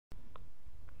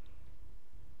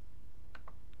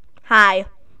Hi.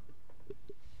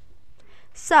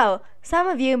 So, some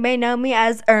of you may know me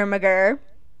as Ermiger.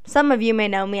 Some of you may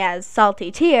know me as Salty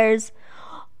Tears.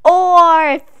 Or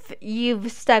if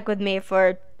you've stuck with me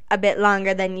for a bit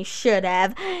longer than you should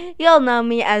have, you'll know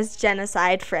me as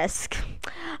Genocide Frisk.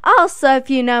 Also, if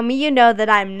you know me, you know that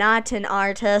I'm not an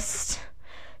artist.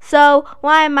 So,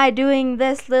 why am I doing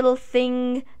this little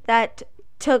thing that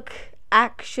took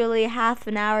actually half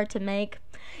an hour to make?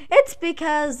 It's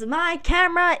because my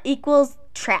camera equals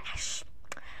trash.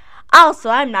 Also,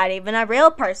 I'm not even a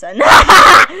real person.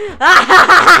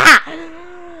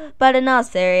 But in all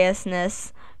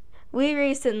seriousness, we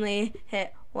recently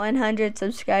hit 100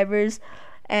 subscribers,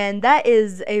 and that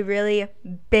is a really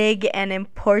big and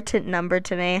important number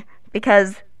to me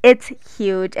because it's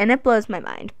huge and it blows my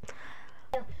mind.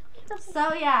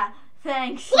 So yeah,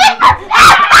 thanks.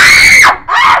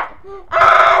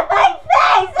 Thanks